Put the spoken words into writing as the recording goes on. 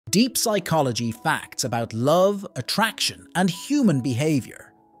Deep psychology facts about love, attraction, and human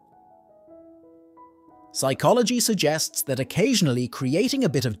behavior. Psychology suggests that occasionally creating a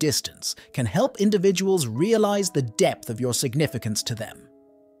bit of distance can help individuals realize the depth of your significance to them.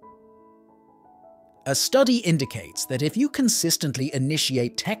 A study indicates that if you consistently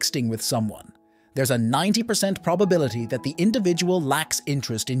initiate texting with someone, there's a 90% probability that the individual lacks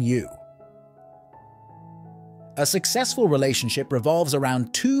interest in you. A successful relationship revolves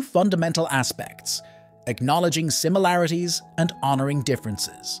around two fundamental aspects: acknowledging similarities and honoring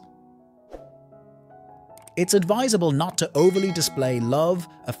differences. It's advisable not to overly display love,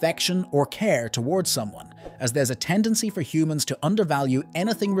 affection, or care towards someone, as there's a tendency for humans to undervalue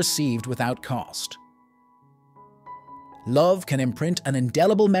anything received without cost. Love can imprint an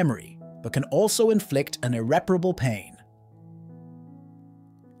indelible memory, but can also inflict an irreparable pain.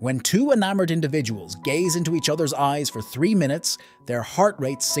 When two enamored individuals gaze into each other's eyes for 3 minutes, their heart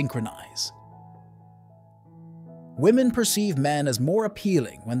rates synchronize. Women perceive men as more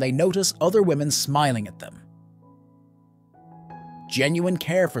appealing when they notice other women smiling at them. Genuine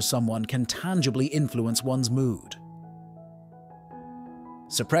care for someone can tangibly influence one's mood.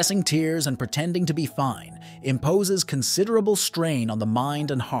 Suppressing tears and pretending to be fine imposes considerable strain on the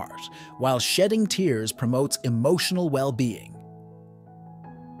mind and heart, while shedding tears promotes emotional well-being.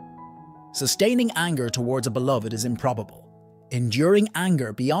 Sustaining anger towards a beloved is improbable. Enduring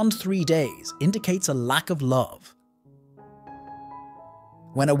anger beyond 3 days indicates a lack of love.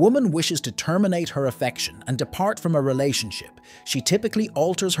 When a woman wishes to terminate her affection and depart from a relationship, she typically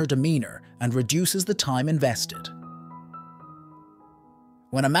alters her demeanor and reduces the time invested.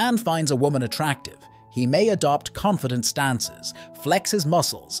 When a man finds a woman attractive, he may adopt confident stances, flex his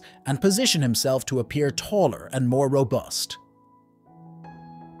muscles, and position himself to appear taller and more robust.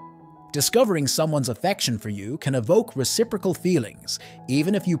 Discovering someone's affection for you can evoke reciprocal feelings,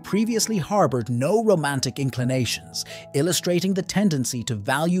 even if you previously harbored no romantic inclinations, illustrating the tendency to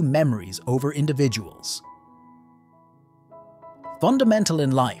value memories over individuals. Fundamental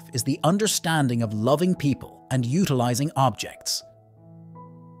in life is the understanding of loving people and utilizing objects.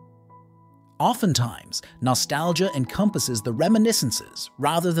 Oftentimes, nostalgia encompasses the reminiscences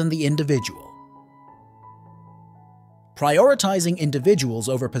rather than the individual. Prioritizing individuals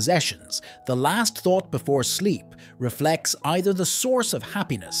over possessions, the last thought before sleep, reflects either the source of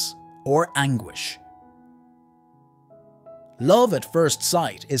happiness or anguish. Love at first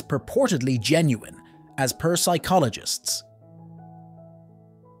sight is purportedly genuine, as per psychologists.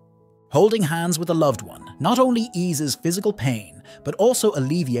 Holding hands with a loved one not only eases physical pain, but also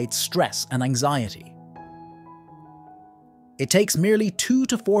alleviates stress and anxiety. It takes merely 2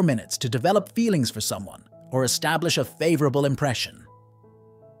 to 4 minutes to develop feelings for someone or establish a favorable impression.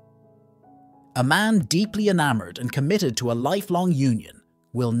 A man deeply enamored and committed to a lifelong union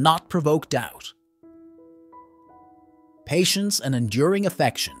will not provoke doubt. Patience and enduring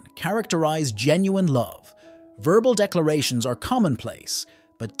affection characterize genuine love. Verbal declarations are commonplace,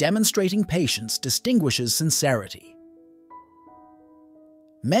 but demonstrating patience distinguishes sincerity.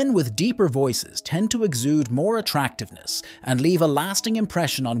 Men with deeper voices tend to exude more attractiveness and leave a lasting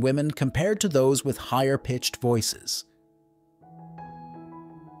impression on women compared to those with higher-pitched voices.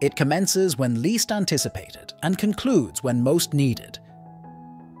 It commences when least anticipated and concludes when most needed.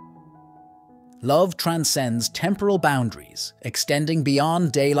 Love transcends temporal boundaries, extending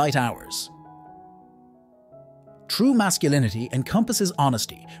beyond daylight hours. True masculinity encompasses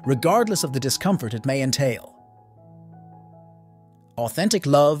honesty, regardless of the discomfort it may entail. Authentic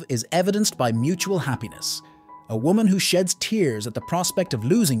love is evidenced by mutual happiness. A woman who sheds tears at the prospect of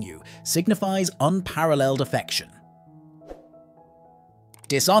losing you signifies unparalleled affection.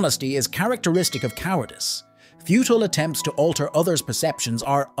 Dishonesty is characteristic of cowardice. Futile attempts to alter others' perceptions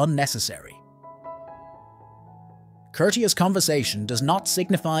are unnecessary. Courteous conversation does not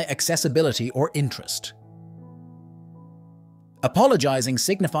signify accessibility or interest. Apologizing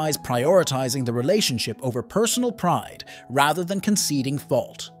signifies prioritizing the relationship over personal pride rather than conceding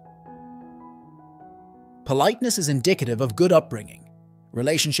fault. Politeness is indicative of good upbringing.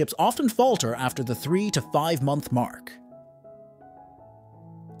 Relationships often falter after the 3 to 5 month mark.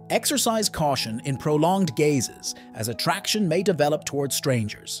 Exercise caution in prolonged gazes, as attraction may develop towards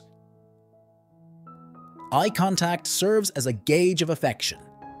strangers. Eye contact serves as a gauge of affection.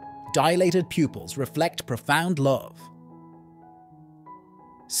 Dilated pupils reflect profound love.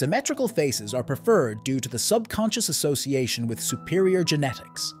 Symmetrical faces are preferred due to the subconscious association with superior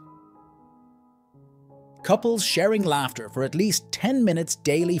genetics. Couples sharing laughter for at least 10 minutes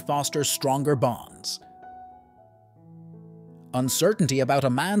daily foster stronger bonds. Uncertainty about a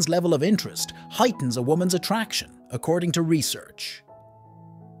man's level of interest heightens a woman's attraction, according to research.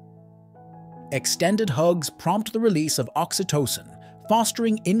 Extended hugs prompt the release of oxytocin,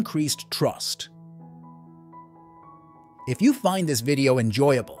 fostering increased trust. If you find this video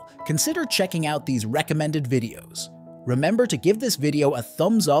enjoyable, consider checking out these recommended videos. Remember to give this video a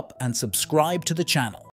thumbs up and subscribe to the channel.